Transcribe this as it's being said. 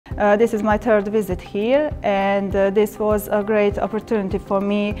This is my third visit here, and this was a great opportunity for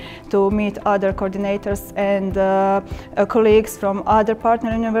me to meet other coordinators and colleagues from other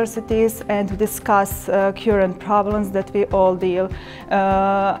partner universities and to discuss current problems that we all deal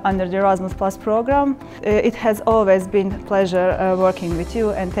under the Erasmus Plus program. It has always been a pleasure working with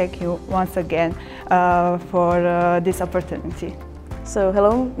you, and thank you once again for this opportunity. So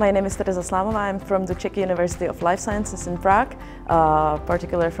hello, my name is Teresa Slamova. I'm from the Czech University of Life Sciences in Prague,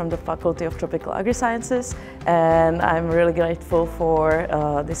 particularly from the Faculty of Tropical Agri-Sciences, and I'm really grateful for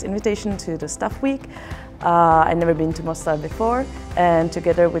this invitation to the Staff Week. I've never been to Mostar before, and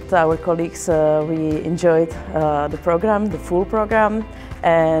together with our colleagues we enjoyed the program, the full program,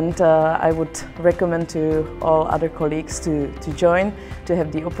 and I would recommend to all other colleagues to join, to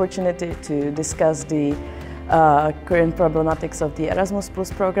have the opportunity to discuss the current problematics of the Erasmus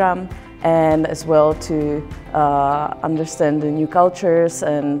Plus program, and as well to understand the new cultures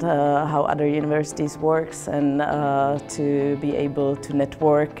and how other universities works, and to be able to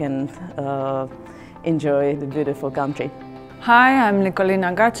network and enjoy the beautiful country. Hi, I'm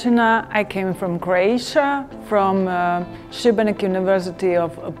Nikolina Gacina. I came from Croatia, from Šibenik University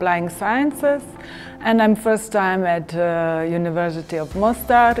of Applying Sciences, and I'm first time at University of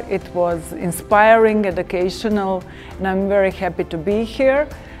Mostar. It was inspiring, educational, and I'm very happy to be here,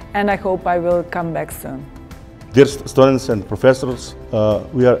 and I hope I will come back soon. Dear students and professors,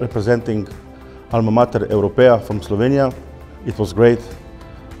 we are representing Alma Mater Europea from Slovenia. It was great,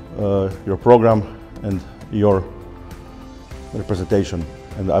 your program and your representation,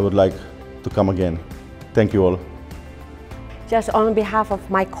 and I would like to come again. Thank you all. Just on behalf of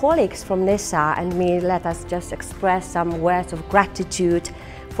my colleagues from NISA and me, let us just express some words of gratitude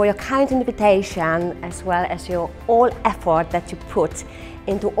for your kind invitation, as well as your all effort that you put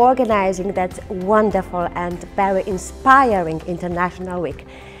into organizing that wonderful and very inspiring International Week.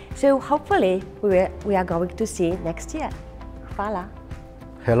 So hopefully we are going to see next year. Hvala.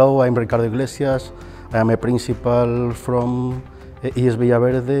 Hello, I'm Ricardo Iglesias. I am a principal from IES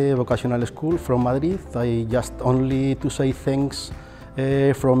Villaverde Vocational School from Madrid. I just only to say thanks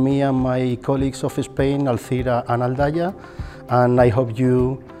from me and my colleagues of Spain, Alcira and Aldaya, and I hope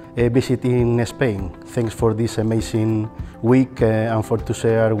you visit in Spain. Thanks for this amazing week and for to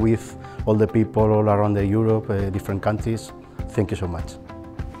share with all the people all around Europe, different countries. Thank you so much.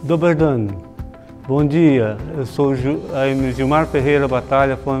 Dobar dan. Bom dia. Eu sou Gilmar Ferreira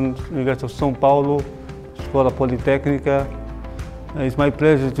Batalha from University of São Paulo, Escola Politécnica. It's my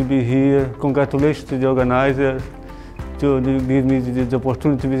pleasure to be here. Congratulations to the organizer to give me the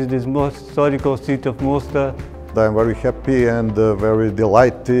opportunity to visit this most historical city of Mostar. I'm very happy and very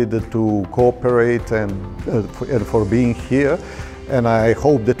delighted to cooperate and for being here, and I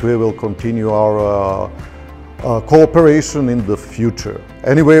hope that we will continue our cooperation in the future.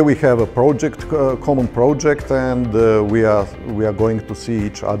 Anyway, we have a project, common project, and we are going to see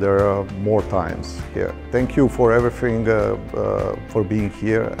each other more times here. Thank you for everything, for being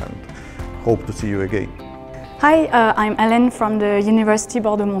here, and hope to see you again. Hi, I'm Hélène from the University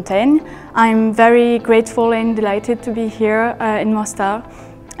Bordeaux-Montaigne. I'm very grateful and delighted to be here in Mostar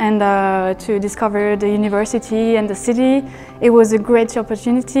and to discover the university and the city. It was a great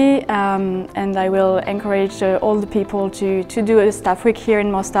opportunity, and I will encourage all the people to do a staff week here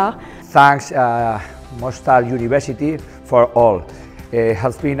in Mostar. Thanks Mostar University for all. It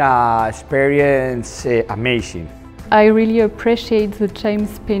has been an experience amazing. I really appreciate the time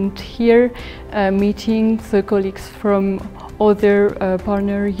spent here, meeting the colleagues from other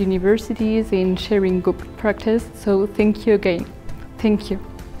partner universities and sharing good practice. So thank you again. Thank you.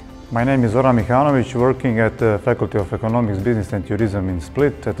 My name is Zoran Mihanovic, working at the Faculty of Economics, Business and Tourism in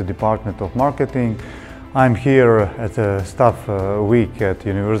Split at the Department of Marketing. I'm here at the staff week at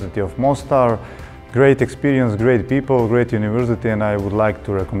University of Mostar. Great experience, great people, great university, and I would like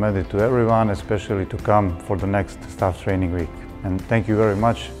to recommend it to everyone, especially to come for the next staff training week. And thank you very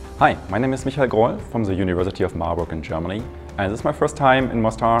much. Hi, my name is Michael Groll from the University of Marburg in Germany. And this is my first time in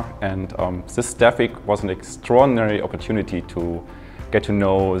Mostar, and this staff week was an extraordinary opportunity to get to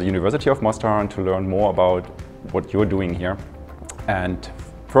know the University of Mostar and to learn more about what you're doing here. And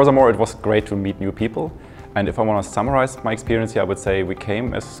furthermore, it was great to meet new people. And if I want to summarize my experience here, I would say we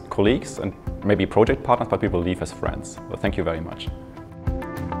came as colleagues and maybe project partners, but we will leave as friends. So thank you very much.